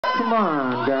Come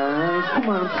on, guys. Come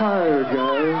on, I'm tired,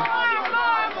 guys.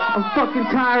 I'm fucking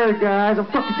tired, guys. I'm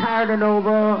fucking tired of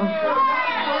Nova.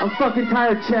 I'm fucking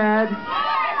tired, Chad.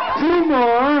 2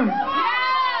 more.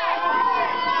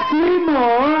 3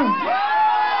 more.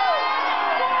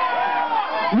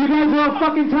 You guys are all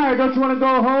fucking tired. Don't you want to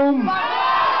go home?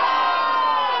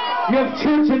 You have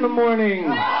church in the morning.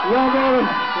 Hey,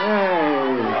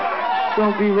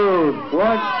 don't be rude.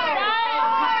 What?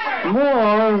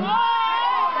 More?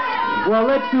 Well,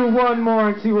 let's do 1 more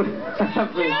and see what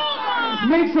happens.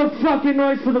 Make some fucking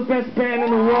noise for the best band in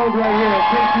the world right here.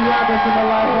 Casey Roberts and the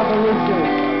Live Evolution.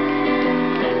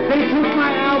 They took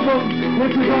my album,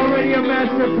 which is already a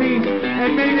masterpiece,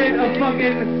 and made it a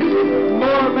fucking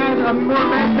more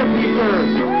masterpiece.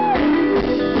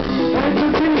 That's the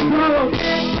big problem.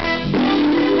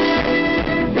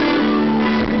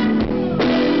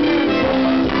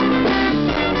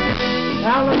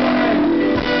 Alibi.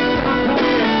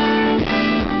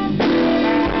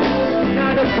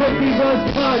 Not a cookie was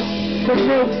touched, the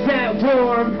milk's that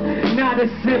warm. Not a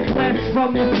sip left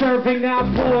from the serving I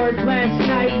poured last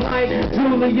night like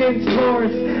Julian's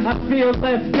horse. I feel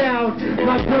left out.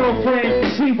 My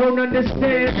girlfriend, she won't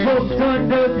understand. Hooked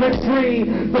under the tree.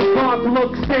 The bark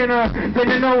looks thinner than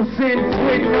an ocean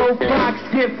with no box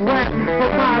gift wrap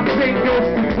for my fingers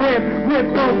to grip.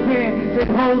 Rip open and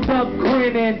hold up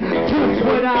grinning. Just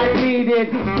what I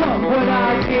needed, but what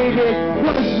I needed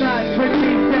was not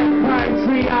beneath that pine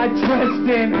tree I dressed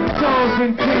in. Souls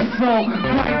and tinsel,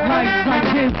 bright lights like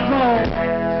his soul.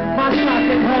 My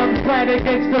socket hung flat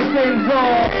against the thin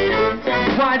wall.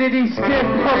 Why did he skip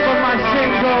up on my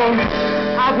singles?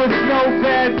 I was no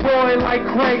bad boy like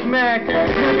Craig Mack.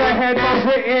 Never had my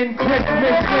written Christmas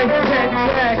list and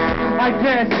check. I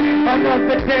guess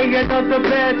another day, another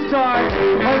bad start,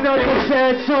 another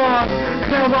sad song.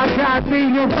 Now I got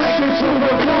me a record to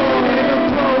the floor in a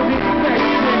clothing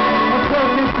section. A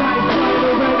broken tight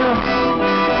fighter in a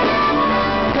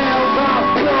held off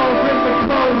clothes in the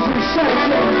closing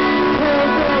section.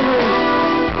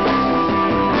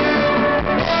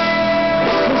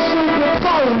 The Super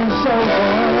Bowl is over.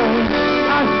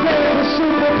 I said the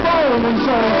Super Bowl is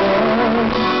over.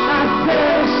 I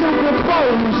said the Super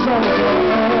Bowl is over.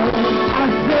 I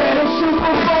said the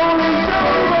Super Bowl is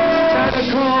over. Got a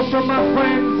call from my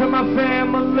friends and my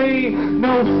family.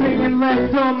 No singing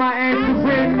left on my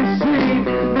answering machine.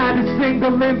 Not a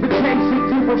single invitation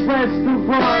to a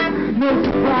restaurant. No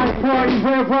surprise party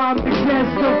where I'm the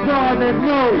guest of honor.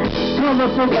 No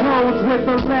colorful clothes with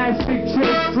elastic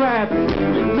chip strap.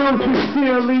 No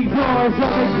sincerely yours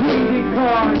on a greeting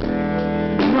card.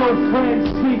 No friends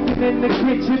speaking in the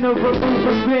kitchen of a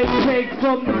bit cake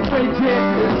from the fridge.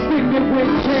 Sticking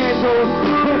with candles,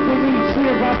 prepping each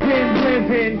year I've been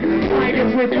living.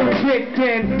 Hanging with the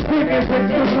victim, singing with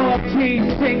the marquee,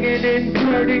 singing,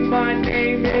 inserting my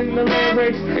name in the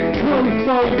lyrics. Close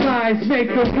those eyes, make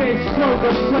a wish, throw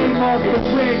the flame off the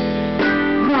wick.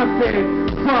 Nothing.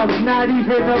 Fuck, not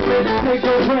even a lit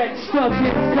cigarette stuck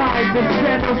inside the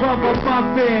center of a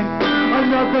muffin.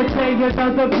 Another day,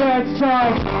 another bad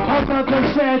start, another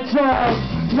sad job.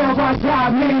 Now I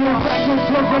got me a record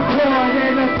to record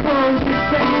in a closing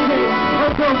section. A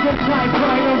broken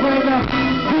typewriter in a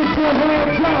put your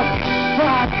hands up.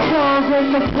 5 songs in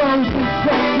the closing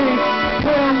section.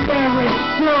 Hail Mary,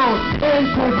 thrown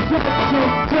interception.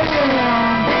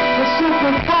 Damn, the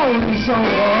Super Bowl is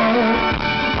over.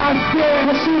 I said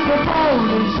the Super Bowl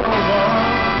is over.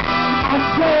 I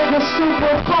said the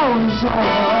Super Bowl is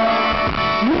over.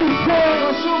 We said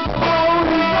the Super Bowl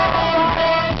is over.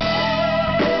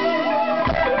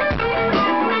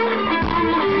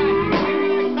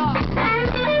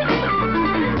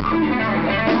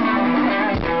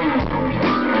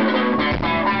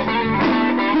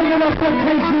 Give it up for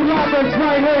Casey Roberts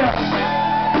right here.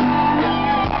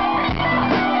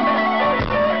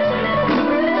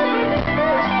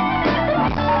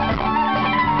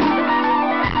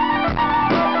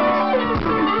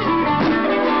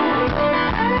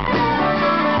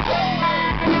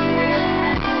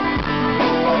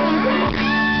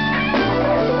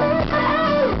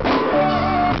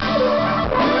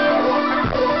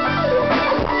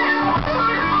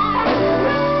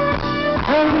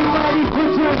 Everybody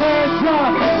put your hands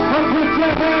up, and put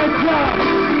your hands up.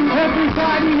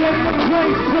 Everybody in the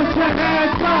place, put your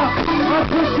hands up, and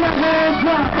put your hands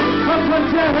up, and put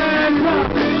your hands up.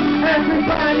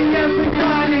 Everybody,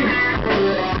 everybody,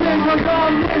 sing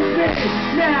along, listen.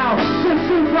 Now, the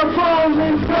Super Bowl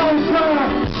is over.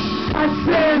 I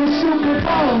said the Super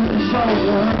Bowl is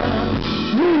over.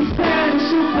 We said the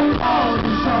Super Bowl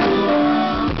is over.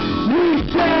 We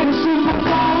said the Super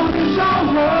Bowl is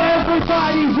over.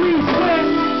 Everybody, we said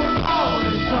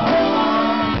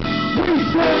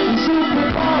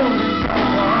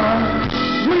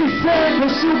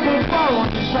Super Bowl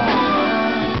is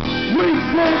over. We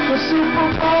said the Super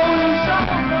Bowl is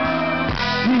over.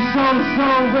 He's so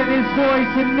when his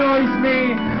voice annoys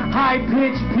me. High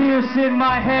pitch piercing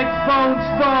my headphones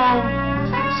foam.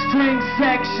 String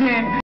section.